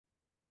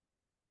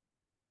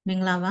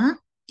Minglava,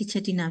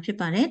 teacher Tina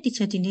Pipare,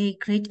 teacher Tini,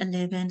 grade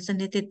 11,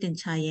 Sunday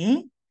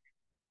Tinchaye,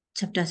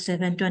 chapter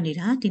 7 20,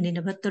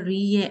 number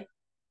 3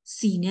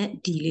 scene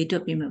delay to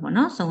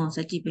Pimavana, song on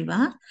Sati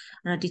Piva,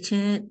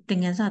 teacher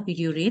Tingaza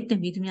video rate, the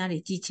Vidmia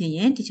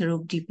teaching, teacher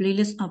of the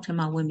playlist of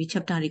Tama when we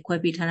chapter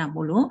required Pitara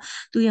Molo,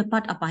 to a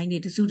part of I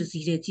need to suit the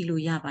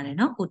Chilu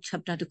Yabarena, or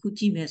chapter to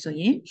Kuchi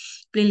Mesoye,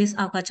 playlist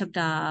of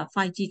chapter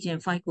 5 G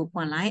and 5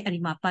 1 line,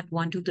 and my part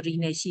 1 to 3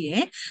 next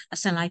year,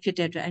 as a life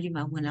to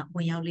Arima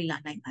when you lila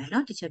night, my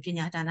lot, teacher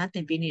Pinatana,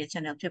 then Pini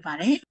channel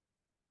Pepare.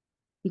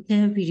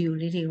 Teacher video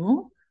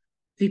little.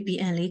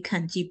 VPN လေးခံ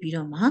ကြည့်ပြီး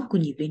တော့မှကူ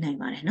ညီပေးနိုင်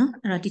ပါတယ်เนาะ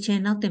အဲ့တော့ဒီ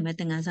channel တင်မဲ့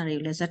သင်ခန်းစာတွေ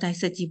ကိုလည်းဇာတ်တိုက်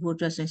ဆက်ကြည့်ဖို့အ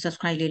တွက်ဆိုရင်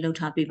subscribe လေးလုပ်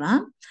ထားပေးပါ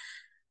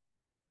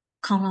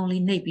ခေါင်းလောင်း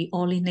လေးနှိပ်ပြီး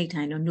all လေးနှိပ်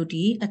ထိုင်တော့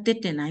notify အသစ်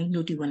တင်တိုင်း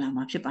notify ဝင်လာ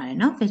မှာဖြစ်ပါတယ်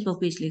เนาะ Facebook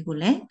page လေးကို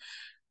လည်း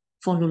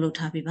follow လုပ်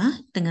ထားပေးပါ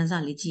သင်ခန်းစာ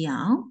လေးကြည့်ရ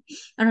အောင်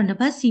အဲ့တော့နံ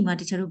ပါတ် C မှာ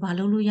တချို့တို့ဘာ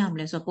လုပ်လို့ရမ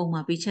လဲဆိုတော့ပုံ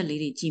မှာ page ချက်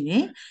လေးတွေကြည့်မ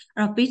ယ်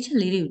အဲ့တော့ page ချက်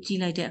လေးတွေကိုကြည့်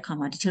လိုက်တဲ့အခါ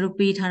မှာတချို့တို့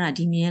ပေးထားတာ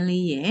ဒီမြင်း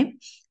လေးရဲ့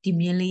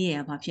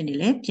ဘာဖြစ်နေ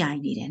လဲပြိုင်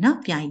နေတယ်เนาะ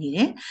ပြိုင်နေတ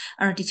ယ်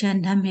အဲ့တော့တချို့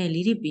နာမည်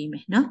လေးတွေပေးမ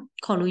ယ်เนาะ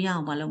ခေါ်လို့ရအော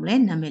င်မလုပ်မလဲ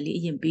နာမည်လေး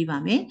အရင်ပေးပါ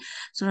မယ်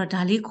ဆိုတော့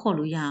ဒါလေးခေါ်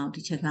လို့ရအောင်တ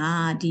ချို့က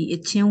ဒီအ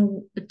ချ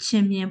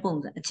င်းမြင်းပုံ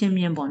စံအချင်း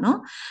မြင်းပေါ့เนาะ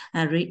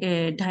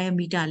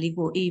diameter လေး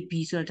ကို AB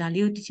ဆိုတော့ဒါ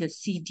လေးကိုတချို့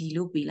CD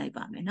လို့ပေးလိုက်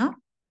ပါမယ်เนาะ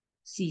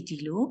CD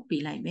လို့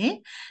ပေးလိုက်မယ်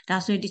ဒါ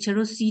ဆိုရင်တချို့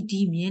တို့ CD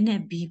မြင်း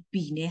နဲ့ BP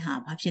နဲ့ဟာ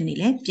ဘာဖြစ်နေ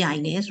လဲပြိုင်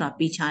နေဆိုတာ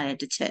ပေးချတဲ့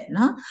တစ်ချက်เน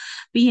าะ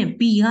ပြီးရင်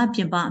P ကပြ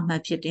င်ပအမှ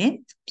တ်ဖြစ်တယ်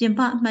ပြင်ပ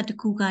အမှတ်တစ်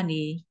ခုက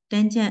နေတ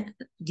န်းကျန်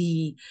ဒီ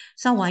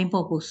စောက်ဝိုင်း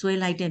ပေါ်ကိုဆွဲ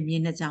လိုက်တဲ့မြ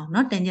င်းနှစ်ကြောင်းเนา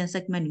ะတန်းကျန်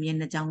segment မြင်း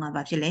နှစ်ကြောင်းက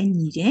ဘာဖြစ်လဲ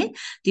ညီတယ်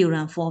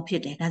theorem 4ဖြ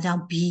စ်တယ်ဒါကြော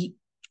င့်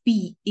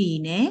PA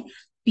နဲ့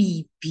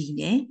PB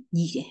နဲ့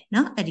ညီတယ်เน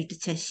าะအဲ့ဒီတ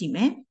စ်ချက်ရှိမ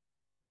ယ်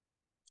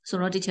ဆို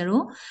တော့တချို့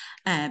တို့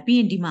ပြီး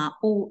ရင်ဒီမှာ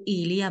OA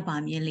လေးကဗာ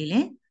မြင်လေး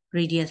လဲ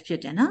radius ဖြ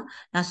စ်တယ်နော်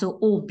ဒါဆို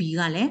OB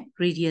ကလည်း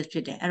radius ဖြ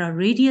စ်တယ်အဲ့တော့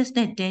radius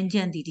နဲ့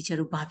tangent ဒီတချို့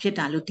တို့ဘာဖြစ်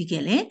တာလို့သိ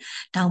ခဲ့လဲ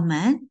တောင်မှ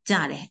န်ကြ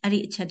တယ်အဲ့ဒီ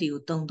အချက်တွေ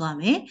ကိုသုံးသွား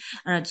မယ်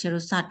အဲ့တော့တချို့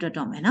တို့စတွက်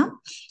တော့မယ်နော်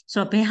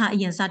ဆိုတော့ဘယ်ဟာအ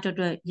ရင်စ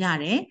တွက်ရ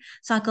တယ်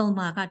circle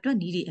မှာကတွက်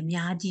နည်းတွေအ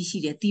များကြီးရှိ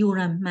တယ်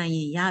theorem မှန်ရ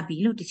င်ရပြီ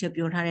လို့တချို့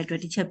ပြောထားတဲ့အတွ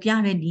က်တချို့ပြ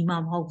တဲ့နည်းမှမ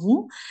ဟုတ်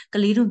ဘူးက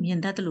လေးတို့မြင်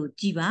တတ်တယ်လို့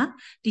ကြည်ပါ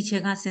တ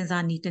ချို့ကစဉ်း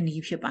စားနည်းတစ်န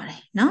ည်းဖြစ်ပါတ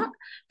ယ်နော်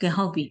ကဲ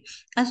ဟုတ်ပြီ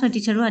အဲ့ဆိုတ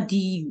ချို့တို့က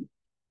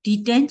ဒီ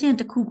tangent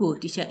တစ်ခုကို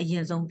တချို့အရ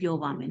င်ဆုံးပြော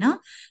ပါမယ်နော်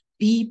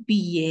BP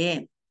ရဲ့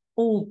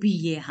OB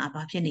ရဲ့ဟာ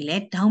ဘာဖြစ်နေလဲ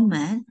ဒေါင်းမှ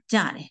န်ကြ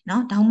တယ်เนา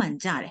ะဒေါင်းမှန်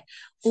ကြတယ်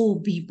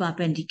OB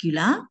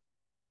perpendicular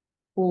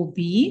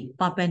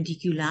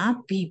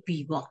BP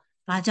ပေါ့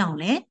ဘာကြောင့်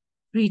လဲ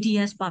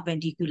radius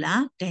perpendicular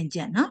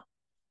tangent เนาะ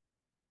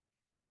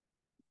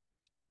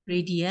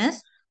radius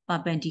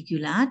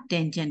perpendicular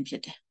tangent ဖြ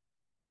စ်တယ်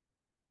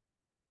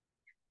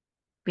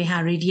ဘယ်ဟာ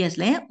radius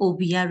လဲ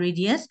OB က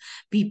radius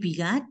BP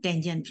က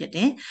tangent ဖြစ်တ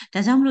ယ်ဒါ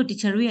ကြောင့်မလို့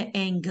teacher ရဲ့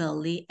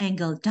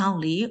angle down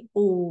လေး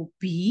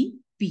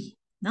OBP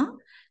เนาะ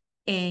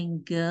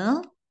angle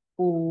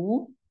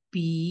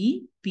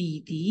OBP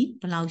ဒီ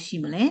ဘယ်လောက်ရှိ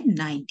မလဲ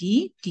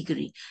90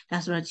 degree ဒါ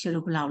ဆိုတော့ teacher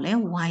တို့ဘယ်လောက်လဲ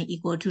y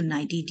equal to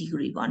 90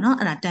 degree ပေါ့เนาะ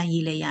အဲ့ဒါတန်း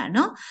ရေးလဲရတယ်เน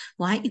าะ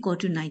y equal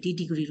to 90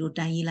 degree လို့တ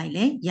န်းရေးလိုက်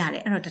လဲရတ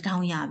ယ်အဲ့တော့တစ်ထော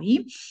င်ရပြီ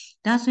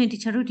ဒါဆိုရင်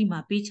teacher တို့ဒီမှာ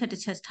ပေးချက်တ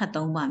စ်ချက်ထပ်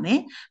သုံးပါမယ်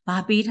ဘာ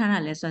ပေးထားတာ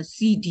လဲဆိုတော့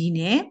CD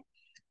နဲ့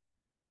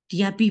ဒီ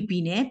က BP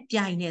နဲ့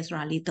ပြိုင်နေဆို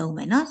တာလေးသုံးမ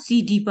ယ်နော်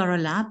CD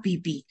parallel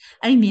BP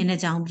အဲ့ဒီမြင်းတဲ့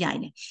ကြောင်းပြိုင်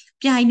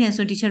နေ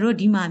ဆိုတချို့တို့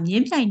ဒီမှာမြ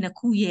င်းပြိုင်နှစ်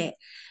ခုရဲ့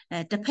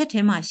တစ်ဖက်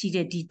ထဲမှာရှိ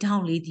တဲ့ဒီထော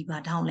င်းလေးဒီပါ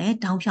ထောင်းလဲ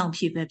ထောင်းဖြောင်း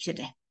ဖြည့်ပဲဖြစ်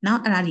တယ်နော်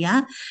အဲ့ဒါတွေက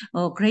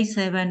grade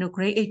 7တို့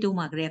grade 8တို့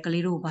မှာက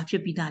လေးတို့ဘာဖြ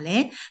စ်ပြီးသားလဲ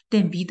သ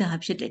င်ပြီးသား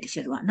ဖြစ်တယ်တ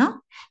ချို့တို့ကနော်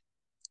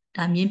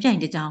ဒါမြင်းပြိုင်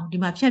တစ်ကြောင်းဒီ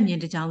မှာဖြတ်မြ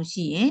င်းတစ်ကြောင်း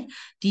ရှိရင်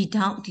ဒီ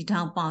ထော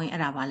င်းပေါင်းရင်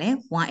အဲ့ဒါပါလဲ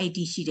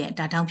180ရှိတယ်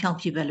ဒါထောင်းဖြောင်း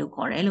ဖြစ်ပဲလို့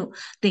ခေါ်တယ်လို့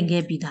သင်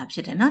ခဲ့ပြီးသားဖြ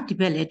စ်တယ်နော်ဒီ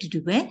ဘက်လည်းတူ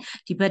တူပဲ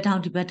ဒီဘက်ထော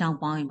င်း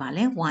ပေါင်းရင်ပါ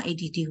လဲ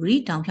180 degree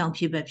ထောင်းဖြောင်း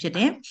ဖြစ်ပဲဖြစ်တ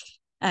ယ်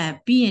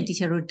ပြီးရင်တ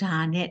ချို့တို့ဒါ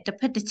နဲ့တစ်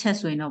ဖက်တစ်ချက်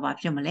ဆိုရင်တော့ဘာ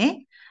ဖြစ်မလဲ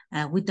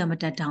ဝိသမ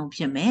တတောင်း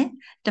ဖြစ်မယ်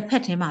တစ်ဖ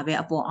က်ထဲမှာပဲ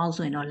အပေါ်အောက်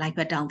ဆိုရင်တော့လိုက်ဘ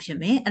က်တောင်းဖြစ်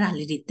မယ်အဲ့ဒါ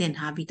လေးတွေသင်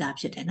ထားပြီးသား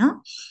ဖြစ်တယ်နော်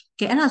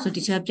ကဲအဲ့ဒါဆို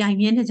ဒီချက်ပြိုင်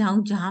မြဲတဲ့ကြော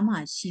င်းကြားမှာ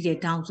ရှိတဲ့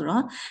တောင်းဆို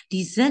တော့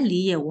ဒီ z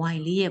လေးရဲ့ y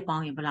လေးရဲ့ပေါ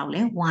င်းရင်ဘယ်လောက်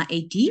လဲ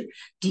180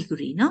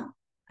 degree နော်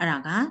အဲ့ဒါ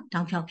ကတော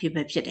င်းဖြောက်ဖြစ်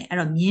ပဲဖြစ်တယ်အဲ့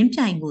တော့မြင်း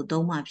ပြိုင်ကို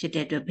သုံးမှာဖြစ်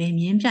တဲ့အတွက်ဘယ်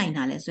မြင်းပြိုင်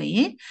တာလဲဆိုရ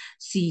င်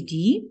CD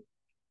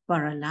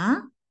parallel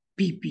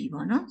BP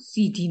ပေါ့နော်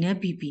CD နဲ့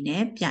BP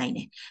နဲ့ပြိုင်တ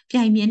ယ်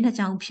ပြိုင်မြင်းတဲ့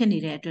ကြောင်းဖြစ်နေ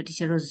တဲ့အတွက်ဒီ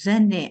ချက်တော့ z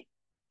နဲ့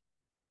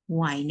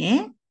y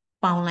နဲ့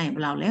ပေါင်းလိုက်ဘ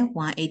ယ်လောက်လဲ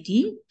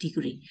180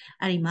 degree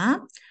အဲ့ဒီမှာ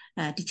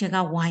ဒီချက်က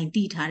y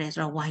တိထားတယ်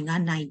ဆိုတော့ y က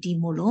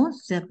90မို့လို့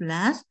z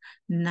plus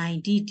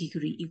 90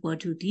 degree equal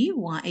to ဒီ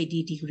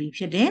180 degree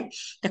ဖြစ်တယ်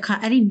တခါ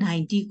အဲ့ဒီ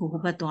90ကို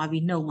ဟိုဘက်သွား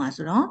ပြီးနှုတ်မှာ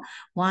ဆိုတော့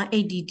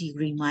180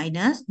 degree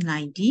minus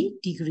 90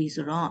 degree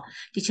ဆိုတော့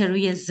ဒီချက်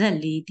ရဲ့ z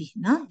လေးဒီ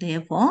နော်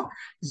therefore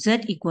z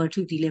equal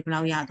to ဒီလေဘယ်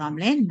လောက်ရသွားမ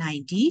လဲ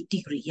90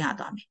 degree ရ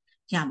သွားမယ်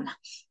ရမလား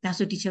ဒါ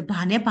ဆိုဒီချက်ဘာ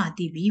နဲ့ပါတ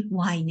ည်ပြီး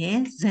y နဲ့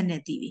z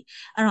နဲ့တည်ပြီး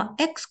အဲ့တော့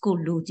x ကို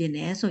လိုချင်တ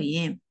ယ်ဆိုရ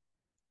င်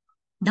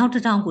နောက်တ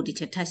စ်ထောင်ကိုဒီ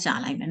ချက်ထပ်ရှာ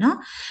လိုက်မယ်နော်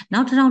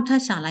နောက်တစ်ထောင်ထ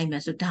ပ်ရှာလိုက်မ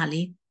ယ်ဆိုဒါ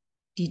လေး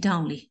ဒီထော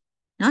င်လေး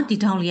နော်ဒီ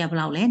ထောင်းလေးကဘယ်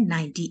လောက်လဲ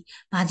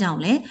90ဘာကြော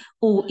င့်လဲ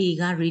OA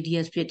က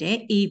radius ဖြစ်တယ်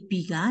AP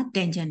က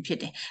tangent ဖြစ်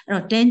တယ်အဲ့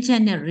တော့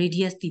tangent နဲ့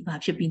radius ဒီဘာ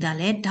ဖြစ်ပြီးသား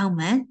လဲထောင်း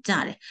မှန်ကြ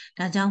တယ်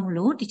ဒါကြောင့်မ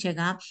လို့ဒီချက်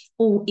က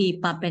OA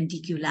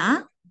perpendicular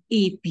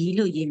AB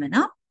လို့ရေးမယ်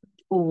နော်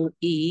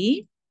OA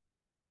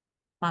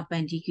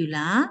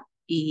perpendicular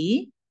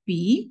AB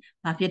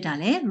ဘာဖြစ်တာ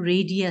လဲ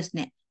radius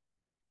နဲ့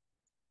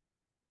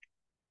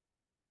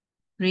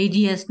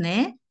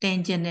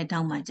tangent နဲ့ထော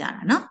င်းမှန်ကြ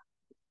တာနော်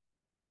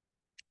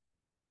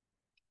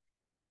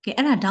ကဲ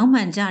အဲ့ဒါထောင်းမှ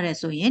န်ကြရဲ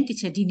ဆိုရင်ဒီ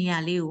ချက်ဒီနေရာ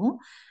လေးကို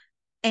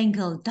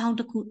angle တောင်း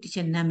တစ်ခုဒီချ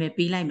က်နာမည်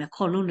ပေးလိုက်မယ်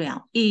ခေါ်လို့လွယ်အော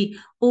င်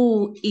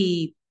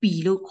AOAP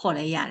လို့ခေါ်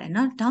လဲရတယ်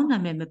နော်တောင်းနာ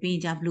မည်မပေး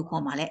ကြဘလို့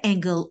ခေါ်မှာလဲ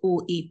angle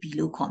OAP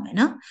လို့ခေါ်မယ်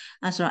နော်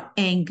အဲ့ဆိုတော့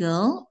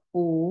angle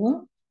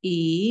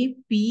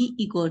OAP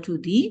equal to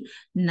the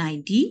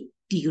 90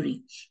 degree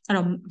အဲ့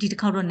တော့ဒီတစ်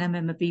ခေါက်တော့နာမ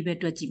ည်မပေးပဲ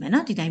တွက်ကြည့်မယ်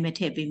နော်ဒီတိုင်းပဲ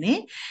ထည့်ပေးမယ်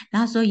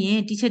ဒါဆိုရင်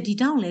ဒီချက်ဒီ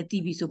တောင်းလဲ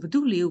တီးပြီဆိုဘသူ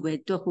လေးကိုပဲ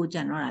တွက်ဖို့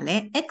ကြံတော့တာလဲ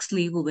x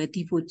လေးကိုပဲ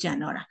တီးဖို့ကြံ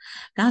တော့တာ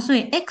ဒါဆိုရ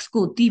င် x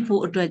ကိုတီး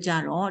ဖို့အတွက်ကြ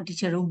တော့ဒီ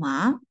ချက်တို့မှာ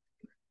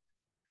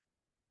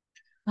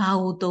ဘာ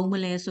ကိုသုံးမ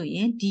လဲဆိုရ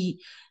င်ဒီ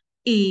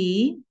A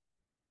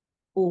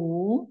O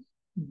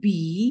B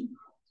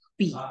P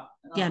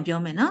ပြန်ပြော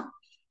မယ်နော်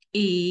A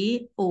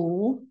O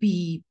B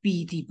P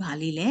ဒီဘာ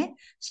လေးလဲ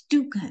စတု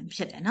ဂံဖြ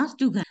စ်တယ်နော်စ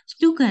တု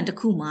ဂံတစ်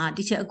ခုမှာ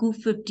ဒီချက်အခု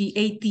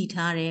58တည်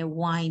ထားတယ်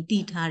y တ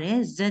ည်ထားတယ်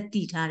z တ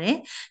ည်ထားတယ်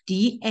ဒီ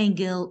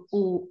angle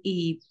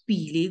OAP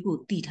လေးကို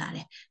တည်ထားတ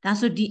ယ်ဒါ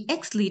ဆိုဒီ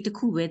x လေးတစ်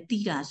ခုပဲတ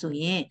ည်တာဆို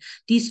ရင်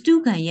ဒီစတု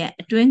ဂံရဲ့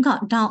အတွင်းကော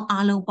င်တောင်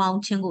အားလုံးပေါင်း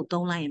ချင်းကို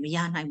သုံးလိုက်ရင်မရ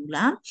နိုင်ဘူး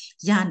လား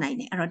ရနိုင်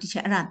တယ်အဲ့တော့ဒီချ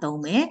က်အဲ့ဒါ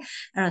သုံးမယ်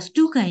အဲ့တော့စ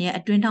တုဂံရဲ့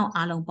အတွင်းတောင်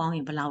အားလုံးပေါင်းရ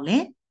င်ဘယ်လောက်လဲ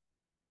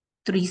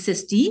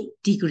360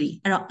 degree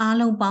အဲ့တော့အား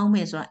လုံးပေါင်းမ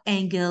ယ်ဆိုတော့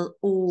angle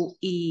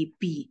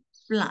OAB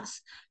plus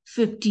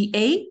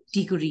 58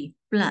 degree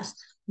plus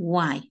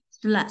y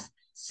plus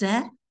z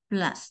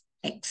plus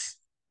x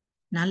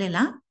နားလည်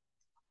လား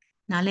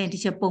နားလည်ဒီ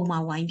ချက်ပုံမှာ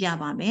ဝိုင်းပြ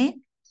ပါမယ်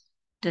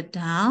တစ်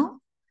ထောင်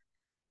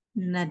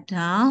နှစ်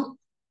ထောင်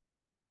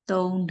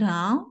သုံး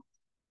ထောင်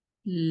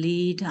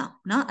လေးထောင်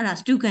เนาะအဲ့ဒါ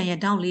စတုဂံရဲ့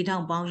ထောင်လေးထော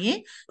င်ပေါင်းရင်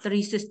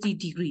360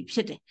 degree ဖြ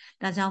စ်တယ်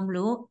ဒါကြောင့်မ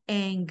လို့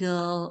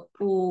angle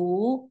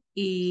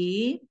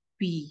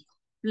OAB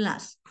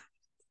plus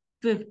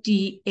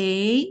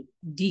 58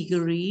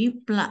 degree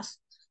plus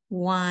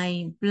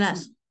y plus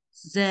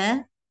z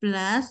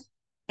plus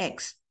x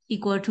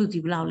equal to ဒီ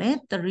ဘယ်လောက်လဲ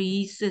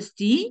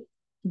360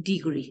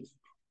 degree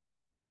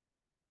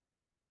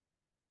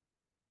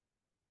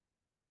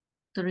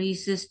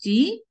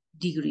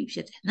 360 degree ဖြ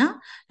စ်တယ်နော်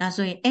ဒါ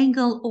ဆိုရင်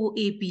angle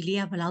OAP လေး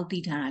ကဘယ်လောက်တ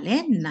ည်ထားတာလဲ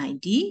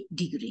90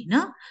 degree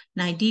နော်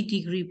90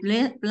 degree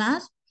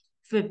plus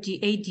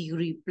 58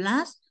 degree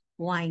plus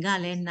y က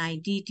လည်း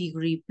90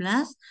 degree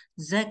plus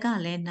z က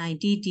လည်း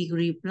90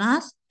 degree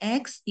plus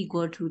x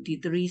equal to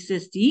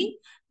 360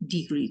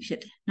 degree ဖြစ်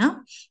တယ်နော်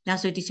ဒါ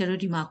ဆိုဒီချက်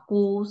တို့ဒီမှာ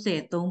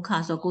93ခါ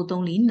ဆို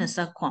93လီ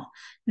29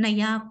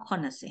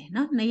 280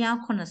နော်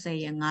280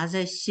ရဲ့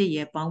58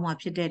ရဲ့ပေါင်းမှာ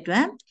ဖြစ်တဲ့အတွ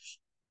က်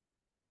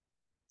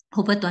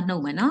ဟိုဘက်တော့နှု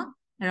တ်မယ်နော်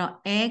အဲ့တော့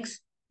x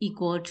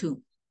equal to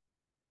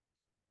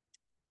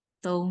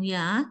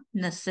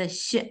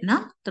 328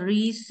နော်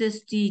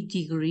360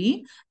 degree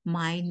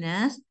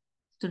minus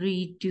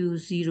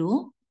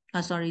 320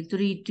 sorry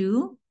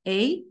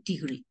 328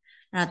 degree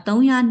အဲ့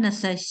တော့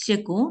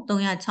328ကို360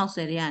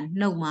တွေက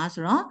နှုတ်မှာ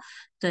ဆိုတော့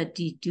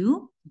32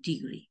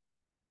 degree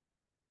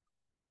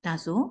ဒါ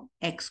ဆို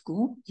x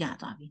ကိုရ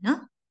သွားပြီ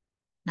နော်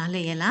နားလ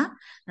ည်ရလား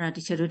အဲ့တော့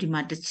ဒီချက်တို့ဒီ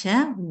မှာတစ်ချ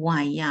က်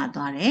y ရ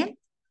သွားတယ်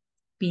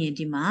ပြီးရင်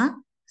ဒီမှာ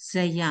z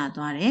ရ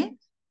သွားတယ်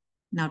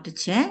နောက်တစ်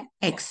ချက်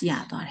x ရ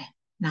သွားတယ်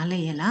နားလ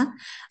ည်ရလား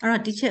အဲ့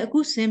တော့ဒီချက်အခု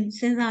စဉ်း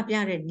စားပြ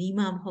တဲ့နီး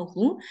မှမဟုတ်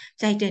ဘူး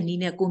ကြိုက်တဲ့နီး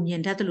နဲ့ကိုမြ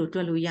င်တတ်တယ်လို့တွ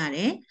က်လို့ရတ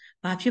ယ်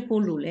ဘာဖြစ်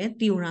ဖို့လို့လဲ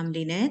theorem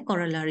တွေနဲ့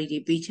corollary တွေ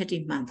ပေးချက်တွေ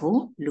မှန်ဖို့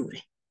လိုတ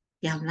ယ်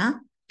ရမလား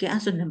ကဲ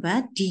အဲ့ဆိုနံပါ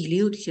တ် D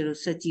လေးကိုဒီချက်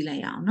တို့ဆက်ကြည့်လို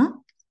က်ရအောင်နော်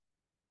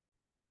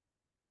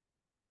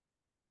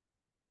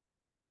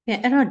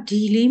အဲ့တော့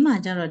ဒီလေးမှာ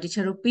ကျတော့ဒီချ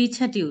က်တို့ပေးချ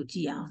က်တွေကိုကြ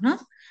ည့်အောင်နော်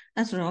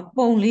အဲ့ဆိုတော့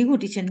ပုံလေးကို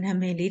ဒီချက်နာ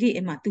မည်လေးတွေ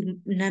အမှသူ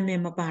နာမည်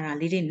မပါတာ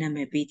လေးတွေနာမ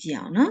ည်ပေးကြည့်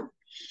အောင်နော်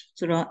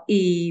ဆိုတော့ A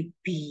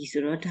B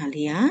ဆိုတော့ဒါ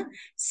လေးက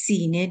C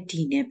နဲ့ D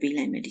နဲ့ပေး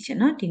လိုက်မယ်ဒီချက်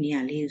နော်ဒီနေ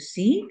ရာလေးကို C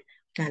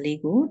ဒါလေး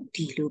ကို D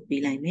လို့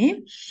ပေးလိုက်မယ်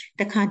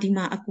တခါဒီ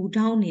မှာအကူ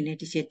တောင်းအနေနဲ့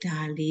ဒီချက်ဒါ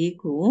လေး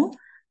ကို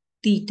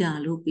တီတာ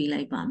လို့ပေး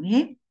လိုက်ပါမ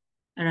ယ်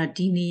အဲ့တော့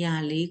ဒီနေရာ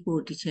လေးကို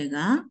ဒီချက်က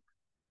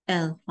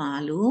alpha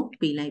လို့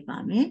ပေးလိုက်ပါ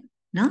မယ်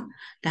နော်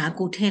ဒါ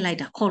ကိုထည့်လိုက်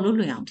တာခေါ်လို့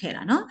လွယ်အောင်ထည့်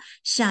တာနော်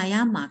ရှာရ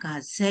မှာက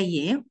z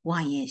ရဲ့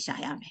y ရဲ့ရှာ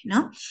ရမယ်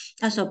နော်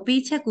အဲ့ဆို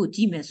ပေးချက်ကိုကြ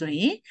ည့်မယ်ဆိုရ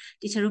င်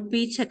ဒီချက်တို့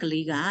ပေးချက်က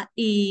လေးက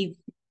A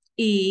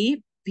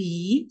B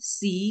C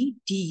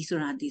D ဆို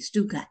တာဒီစ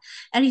တုဂံ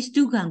အဲ့ဒီစ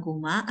တုဂံကို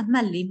မှအမှ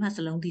တ်၄မှတ်စ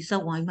လုံးဒီစ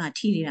က်ဝိုင်းမှာ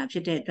ထိနေတာဖြ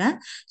စ်တဲ့အတွက်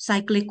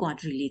cyclic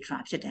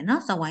quadrilateral ဖြစ်တယ်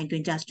နော်စက်ဝိုင်းတွ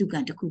င်ကြစတုဂံ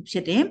တစ်ခုဖြ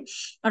စ်တယ်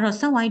အဲ့တော့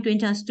စက်ဝိုင်းတွင်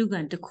ကြစတုဂံ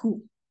တစ်ခု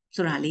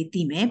ဆိုတာလေး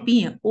သိမယ်ပြီး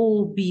ရင်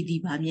OB ဒီ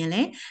ပါမြင်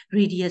လဲ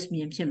radius မြ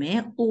င်ဖြစ်မယ်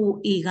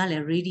OA ကလ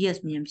ည်း radius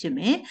မြင်ဖြစ်မ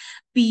ယ်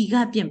P က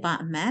ပြင်ပ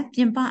အမှ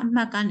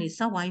တ်ကနေစ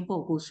က်ဝိုင်း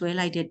ပေါ်ကိုဆွဲ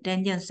လိုက်တဲ့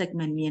tangent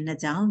segment မြင်တဲ့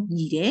ကြောင့်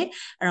ညီတယ်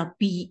အဲ့တော့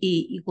PA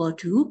equal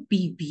to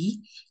PB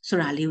ဆို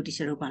တာလေးကိုဒီချ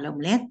က်တို့ဘာလုပ်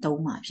မလဲ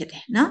သုံးမှာဖြစ်တ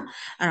ယ်နော်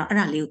အဲ့တော့အဲ့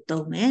ဒါလေးကို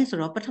သုံးမယ်ဆို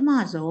တော့ပထမ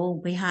ဆုံး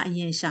ဘယ်ဟာအရ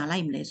င်ရှာလို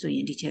က်မလဲဆိုရ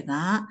င်ဒီချက်က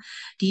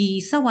ဒီ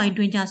စက်ဝိုင်း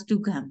တွင်းကြားစတု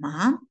ဂံမှာ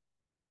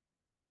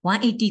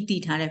180တ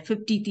ည်ထားတယ်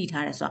50တည်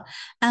ထားတယ်ဆိုတော့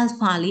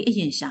alpha လေးအ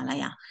ရင်ရှာလို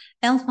က်ရ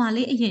အောင် alpha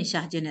လေးအရင်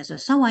ရှာခြင်းနဲ့ဆို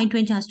တော့ sine y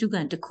twin charge စတု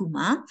ဂံတစ်ခု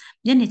မှာ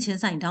မျက်နှာချင်း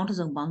ဆိုင်ဒေါင်းတစ်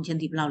စုံပေါင်းခြင်း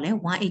ဒီဘယ်လောက်လဲ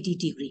180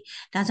 degree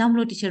ဒါကြောင့်မ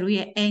လို့တချို့တို့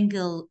ရဲ့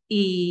angle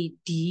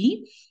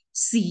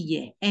ADC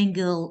ရဲ့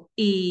angle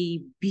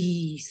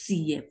ABC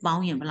ရဲ့ပေါ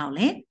င်းရင်ဘယ်လောက်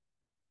လဲ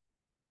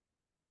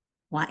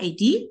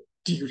180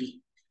 degree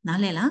နား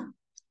လည်လား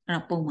အဲ့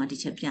တော့ပုံမှန်တ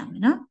စ်ချက်ပြမ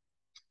ယ်နော်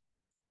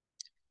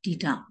ဒီ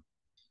တော့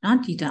နော်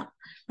ဒီတော့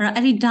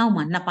အဲ့ဒီတောင်း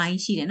မှာနှစ်ပိုင်း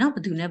ရှိတယ်နော်ဘ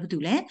ယ်သူနဲ့ဘယ်သူ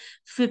လဲ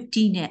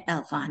50နဲ့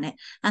alpha နဲ့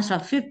အဲ့ဆို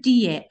50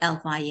ရဲ့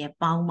alpha ရဲ့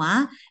ပေါင်းမှာ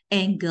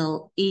angle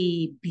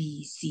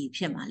ABC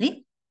ဖြစ်မှာလေ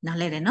နား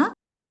လဲတယ်နော်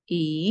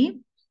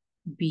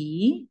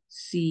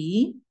ABCD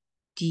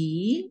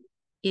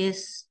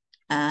is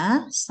a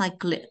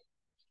cyclic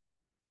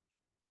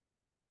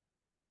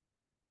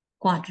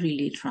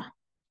quadrilateral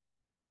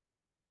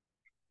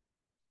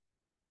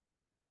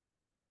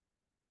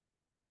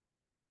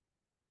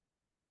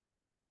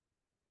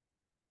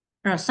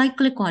အဲ့တော့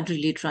cyclic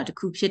quadrilateral တစ်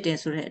ခုဖြစ်တယ်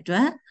ဆိုတဲ့အတွ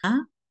က်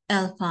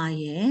alpha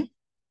ရဲ့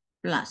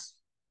plus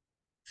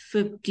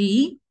 50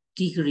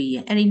 degree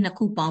ရဲ့အဲ့ဒီနှစ်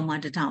ခုပေါင်းမှာ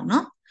1000เนา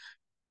ะ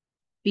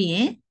ပြီးရ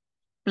င်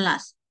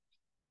plus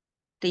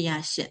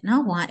 108เนา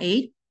ะ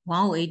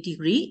108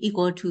 degree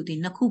equal to ဒီ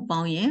နှစ်ခုပေါ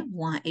င်းရင်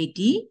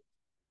180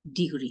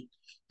 degree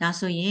ဒါ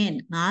ဆိုရင်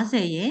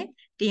50ရဲ့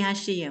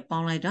108ရဲ့ပေါ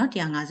င်းလိုက်တော့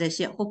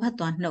158ဟိုဘက်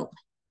သွားနှုတ်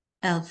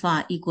alpha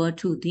equal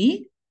to ဒီ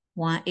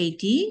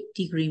180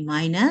 degree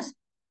minus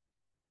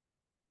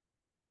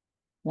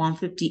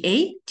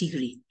 158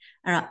 degree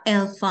အဲ့တော့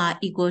alpha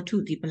equal to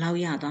ဒီဘယ်လောက်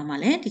ရသွားမှာ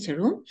လဲတချို့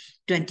တို့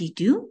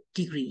22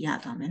 degree ရ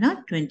သွားမယ်နော်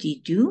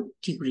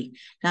22 degree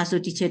ဒါဆို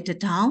ဒီချက်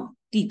1000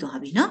တည်သွား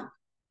ပြီနော်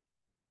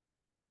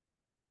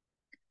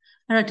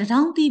အဲ့တော့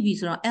1000တည်ပြီ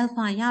ဆိုတော့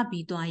alpha ရ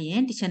ပြီးသွားရ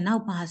င်ဒီချက်နော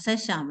က်ဘာဆက်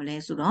ရှာမလဲ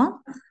ဆိုတော့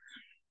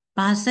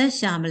ဘာဆက်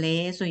ရှာမလဲ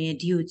ဆိုရင်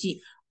ဒီကိုကြည့်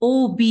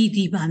OB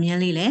ဒီဘာမြင်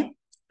လေးလဲ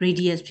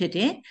radius ဖြစ်တ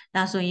ယ်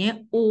ဒါဆိုရင်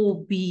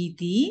OB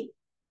ဒီ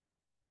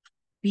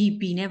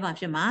BP နဲ့ဘာ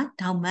ဖြစ်မှာ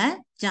ထောက်မှတ်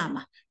ကြ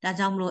မှာဒါ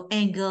ကြောင့်မလို့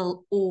angle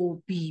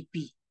OBB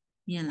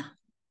မြင်လား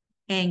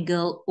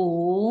angle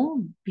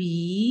OBB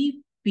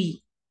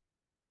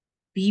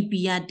BP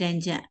က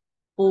tangent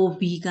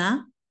OB က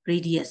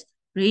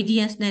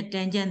radius နဲ့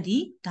tangent ဒီ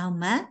ထောက်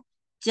မှတ်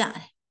ကြတ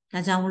ယ်ဒါ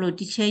ကြောင့်မလို့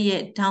ဒီချက်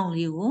ရဲ့ထောင့်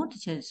လေးကိုဒီ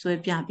ချက်ဆွဲ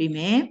ပြပေးမ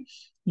ယ်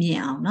မြင်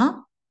အောင်เนาะ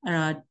အဲ့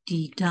တော့ဒီ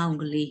ထောင့်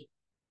ကလေး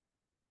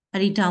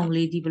အဲ့ဒီထောင့်က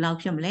လေးဒီဘယ်လောက်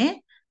ဖြစ်မလဲ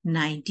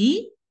90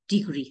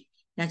 degree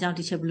ဒါကြောင့်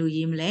ဒီချက်ဘယ်လို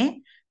ရေးမလဲ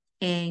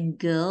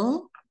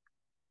angle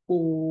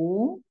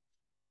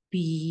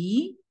OBB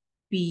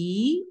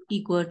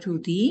equal to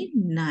ဒီ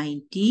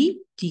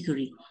90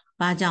 degree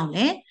ဘာကြောင့်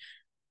လဲ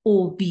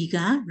OB က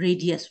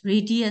radius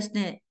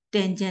နဲ့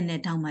tangent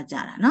နဲ့ထောက်မှတ်ကြ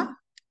တာเนาะ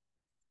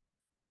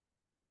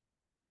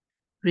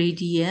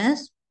radius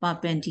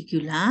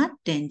perpendicular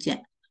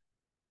tangent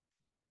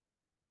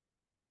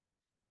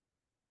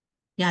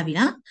ရပြီ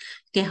လား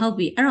ကဲဟုတ်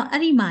ပြီအဲ့တော့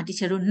အဲ့ဒီမှာတ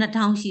ချို့တို့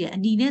2000ရှိတယ်အ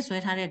နီနဲ့ဆွဲ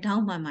ထားတဲ့ထော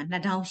င်းမှန်မှာ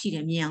2000ရှိတ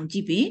ယ်မြင်အောင်ကြ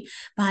ည့်ပြီ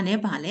ဘာနဲ့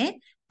ဘာလဲ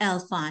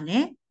alpha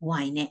နဲ့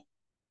y နဲ့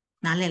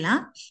နားလည်လား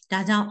ဒါ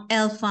ကြောင့်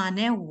alpha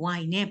နဲ့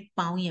y နဲ့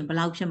ပေါင်းရင်ဘယ်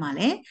လောက်ဖြစ်မှာ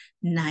လဲ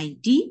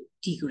90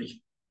 degree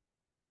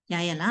ရ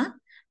ရလား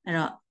အဲ့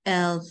တော့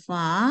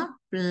alpha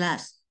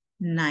plus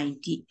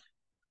 90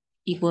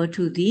 equal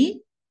to the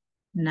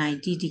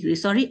 90 degree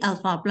sorry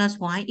alpha plus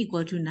y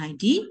equal to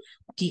 90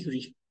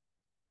 degree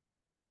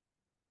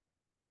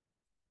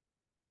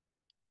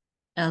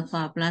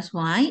alpha plus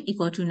y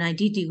equal to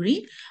 90 degree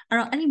အဲ့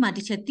တော့အဲ့ဒီမှာတ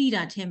စ်ချက်တိ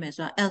တာထည့်မယ်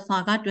ဆိုတော့ alpha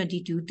က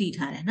22တိ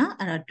ထားတယ်နော်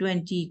အဲ့တော့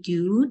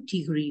22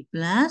 degree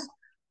plus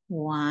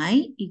y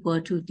equal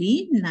to the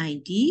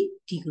 90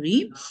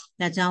 degree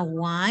ဒါကြောင့်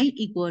y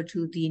equal to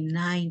the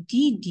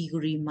 90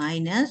 degree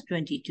minus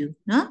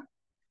 22နော်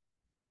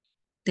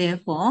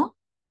therefore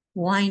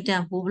y တ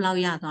န်ဖိုးဘယ်လော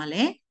က်ရသွား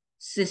လဲ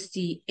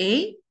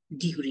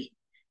68 degree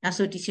ဒါ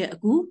ဆိုဒီချက်အ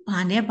ခုဘာ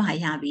နဲ့ဘာ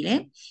ရပြီလဲ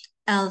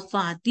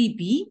alpha တိ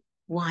ပြီး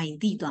y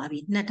တိသွားပြီ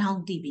2000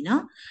တိပြီเนา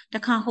ะတ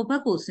ခါဟိုဘ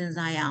က်ကိုစဉ်း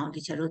စားရအောင်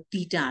ဒီချက်တို့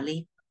တီတာ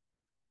လေး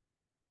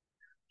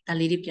ဒါ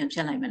လေးတွေပြန်ဖြ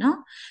တ်လိုက်မယ်เนาะ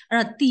အဲ့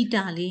တော့တီ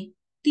တာလေး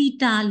ဒီ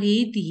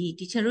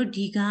ဒီချက်တို့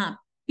ဒီက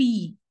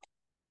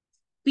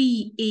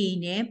PA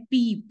နဲ့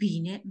PB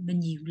နဲ့မ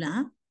ညီဘူး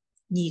လား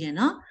ညီတယ်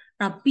เนาะ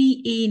အဲ့တော့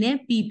PA နဲ့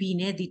PB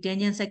နဲ့ဒီ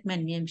tangent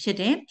segment မြင်ဖြစ်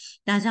တယ်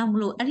ဒါကြောင့်မ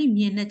လို့အဲ့ဒီ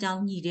မြင်တဲ့ကြော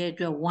င်းညီတဲ့အ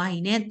တွက် y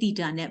နဲ့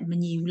theta နဲ့မ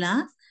ညီဘူး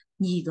လား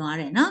ညီသွား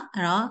တယ်เนาะ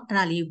အဲ့တော့အဲ့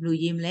ဒါလေးဘယ်လို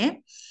ရေးမလဲ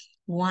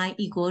y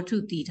equal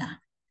to theta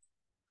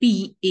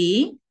PA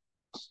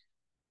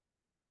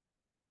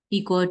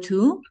equal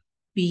to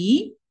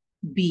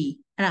PB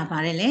အဲ့ဒါဗါ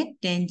တယ်လေ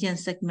tangent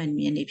segment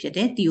မြင်နေဖြစ်တ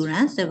ယ်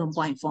theorem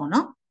 7.4เน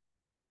าะ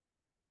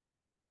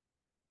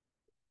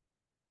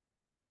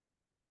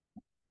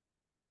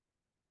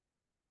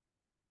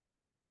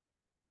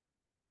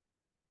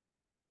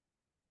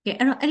ကဲ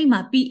အဲ့တော့အဲ့ဒီမှာ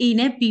PA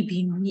နဲ့ PB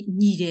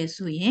ညီတယ်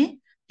ဆိုရင်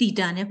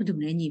theta နဲ့ဘယ်သူ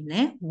နဲ့ညီမ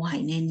လဲ y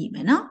နဲ့ညီမ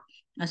ယ်နော်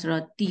အဲ့ဆို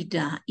တော့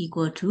theta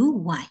equal to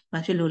y ဘာ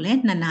ဖြစ်လို့လဲ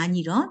နှစ်နား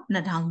ညီတော့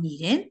2000ညီ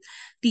တယ်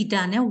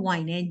theta နဲ့ y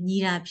နဲ့ညီ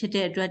တာဖြစ်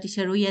တဲ့အတွက်တ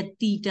ချို့တို့ရဲ့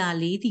theta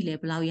လေးဒီလဲ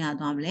ဘယ်လောက်ရ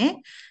သွားမလဲ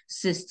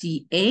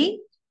68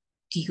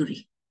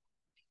 degree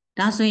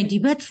ဒါဆိုရင်ဒီ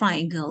ဘက်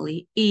triangle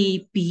လေး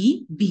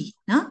ABB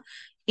နော်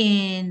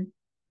in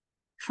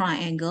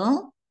triangle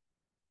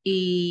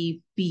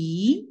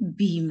ABB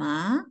မှာ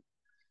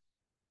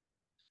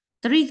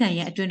တရိကံ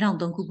ရဲ့အတွင်းထောင်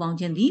3ခုပေါင်း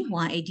ခြင်းသည်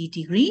180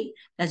 degree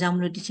ဒါကြောင့်မ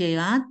လို့တစ်ချက်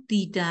က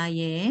theta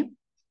ရဲ့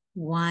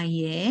y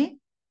ရဲ့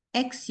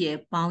x ရဲ့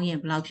ပေါင်းရင်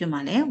ဘယ်လောက်ဖြစ်မှာ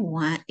လဲ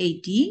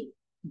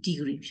180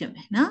 degree ဖြစ်မ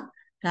ယ်နော်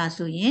ဒါ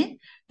ဆိုရင်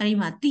အဲ့ဒီ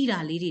မှာ theta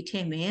လေးတွေထ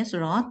ည့်မယ်ဆို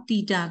တော့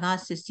theta က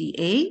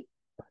68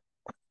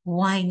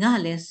 y က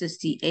လည်း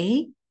68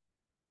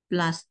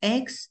 plus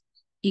x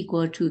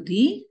equal to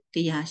ဒီ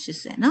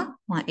180နော်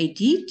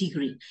180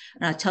 degree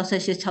အဲ့တော့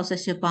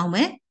68ပေါင်းမ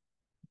ယ်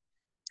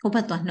ဟိုဘ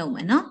က်သွားနှုတ်မ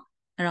ယ်နော်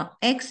အဲ့တော့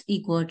x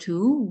equal to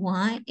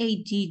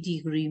 180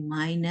 degree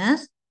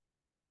minus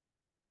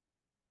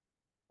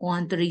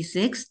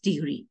 136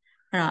 degree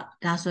အဲ့တော့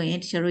ဒါဆိုရင်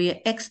ကျွန်တော်ရဲ့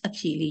x အ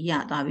ဖြေလေးရ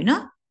သွားပြီ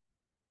နော်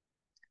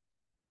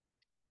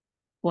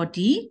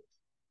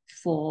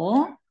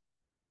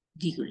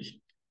44 degree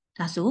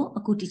ဒါဆို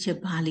အခုဒီချက်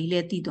ဘာလေးလဲ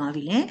တည်သွား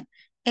ပြီလဲ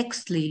x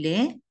လေးလဲ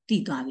တ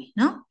ည်သွားပြီ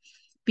နော်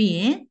ပြီးရ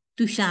င်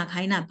သူရှာ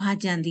ခိုင်းတာဘာ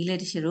ကြံသေးလဲ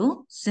တချို့တို့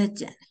z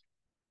ကြံတယ်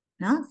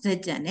နော် z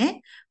ကြံတယ်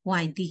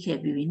y တည်ခဲ့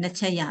ပြီနှစ်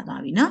ချက်ရ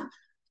သွားပြီနော်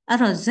အဲ့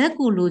တော့ z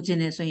ကိုလိုချင်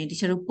တယ်ဆိုရင်တ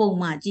ချို့တို့ပုံ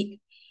မှန်ကြည့်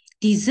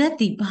ဒီ z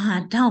ဒီဘာ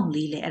ထောင့်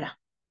လေးလဲအဲ့ဒါ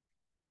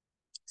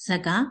z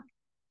က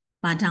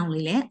ဘာထောင့်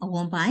လေးလဲအဝ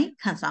န်းပိုင်း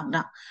ခန့်ဆောင်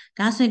တော့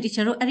ဒါဆိုရင်တ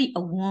ချို့တို့အဲ့ဒီ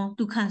အဝန်း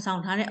သူခန့်ဆော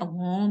င်ထားတဲ့အဝ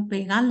န်းဘ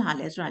ယ်ကလာ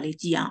လဲဆိုတာလေး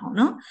ကြည့်အောင်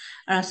နော်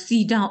အဲ့တော့ c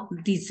ထောင့်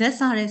ဒီ z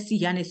စားတဲ့ c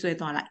ကနေဆွဲ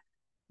သွားလိုက်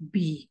b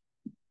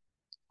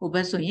ဟိုဘ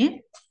က်ဆိုရင်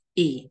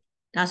a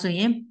ဒါဆိုရ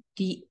င်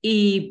ဒီ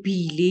ab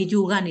လေး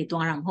ကြိုးကနေ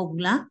သွားတာမဟုတ်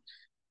ဘူးလား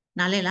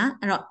နားလဲလား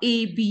အဲ့တော့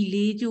ab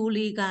လေးကြိုး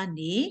လေးက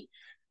နေ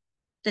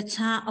တ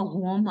ခြားအဝ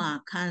န်းမှာ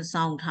ခန့်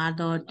ဆောင်ထား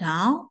သော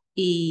ထောင့်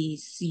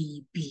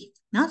acb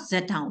နော် z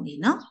ထောင့်လေး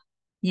နော်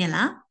မြင်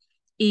လား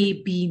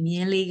AB မြ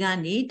င်းလေးက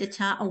နေတ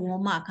ခြားအဝ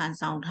န်းမှာခန့်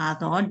ဆောင်ထား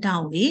သောထော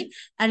င့်လေး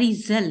အဲ့ဒီ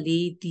z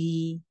လေး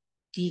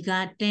ဒီက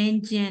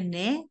tangent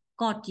နဲ့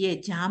cot ရဲ့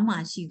ကြားမှာ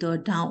ရှိသော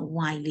ထောင့်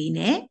y လေး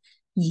နဲ့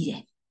ညီတ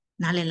ယ်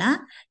နားလည်လား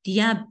ဒီ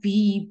က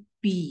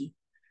BB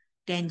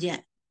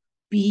tangent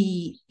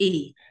BA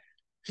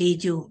လေး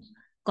ကျိုး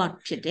cot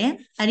ဖြစ်တယ်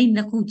အဲ့ဒီ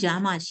နှစ်ခုကြား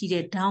မှာရှိ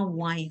တဲ့ထောင့်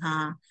y ဟာ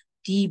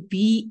ဒီ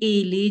BA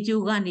လေး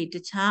ကျိုးကနေတ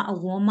ခြားအ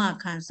ဝန်းမှာ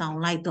ခံဆောင်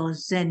လိုက်သော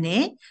z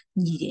နဲ့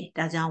ညီတယ်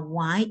ဒါကြောင့်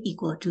y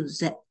equal to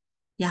z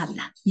ရပြီ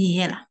လားမြင်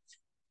ရလား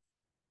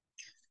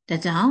ဒါ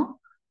ကြောင့်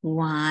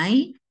y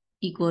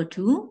equal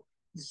to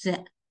z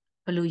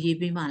ဘယ်လိုရေး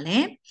ပေးမှာလဲ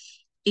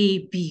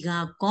AB က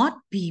cot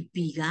BB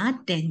က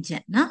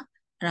tangent နော်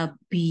အဲ့တော့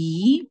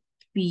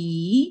BB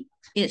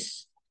is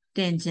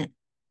tangent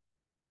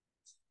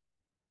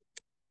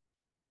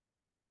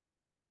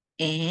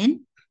and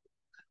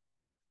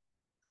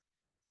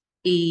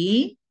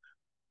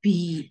AB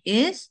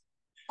is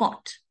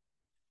cot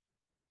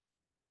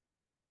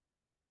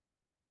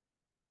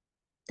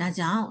ဒါ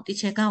ကြောင့်ဒီ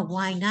ချက်က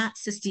y က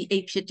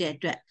68ဖြစ်တဲ့အ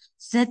တွက်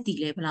z တီ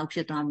လည်းဘယ်လောက်ဖြ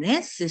စ်သွားမလဲ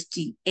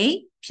68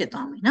ဖြစ်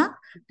သွားမယ်နော်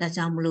ဒါ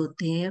ကြောင့်မလို့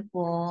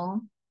therefore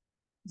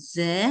z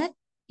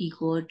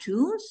equal to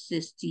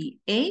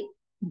 68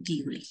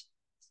 degree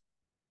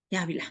ရ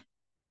ပြီလား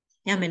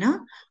ရမယ်နော်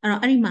အဲ့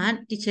တော့အဲ့ဒီမှာ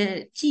ဒီချက်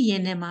ကြည့်ရ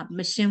င်လည်းမ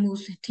ရှင်းဘူး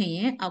ထင်ရ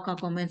င်အောက်က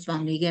comment ပါ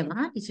နေခဲ့ပါ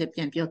ဒီချက်ပြ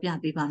န်ပြောပြ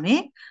ပေးပါမ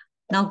ယ်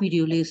နောက်ဗီဒီ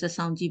ယိုလေးဆက်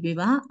ဆောင်ကြည့်ပေး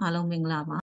ပါအားလုံးမင်္ဂလာပါ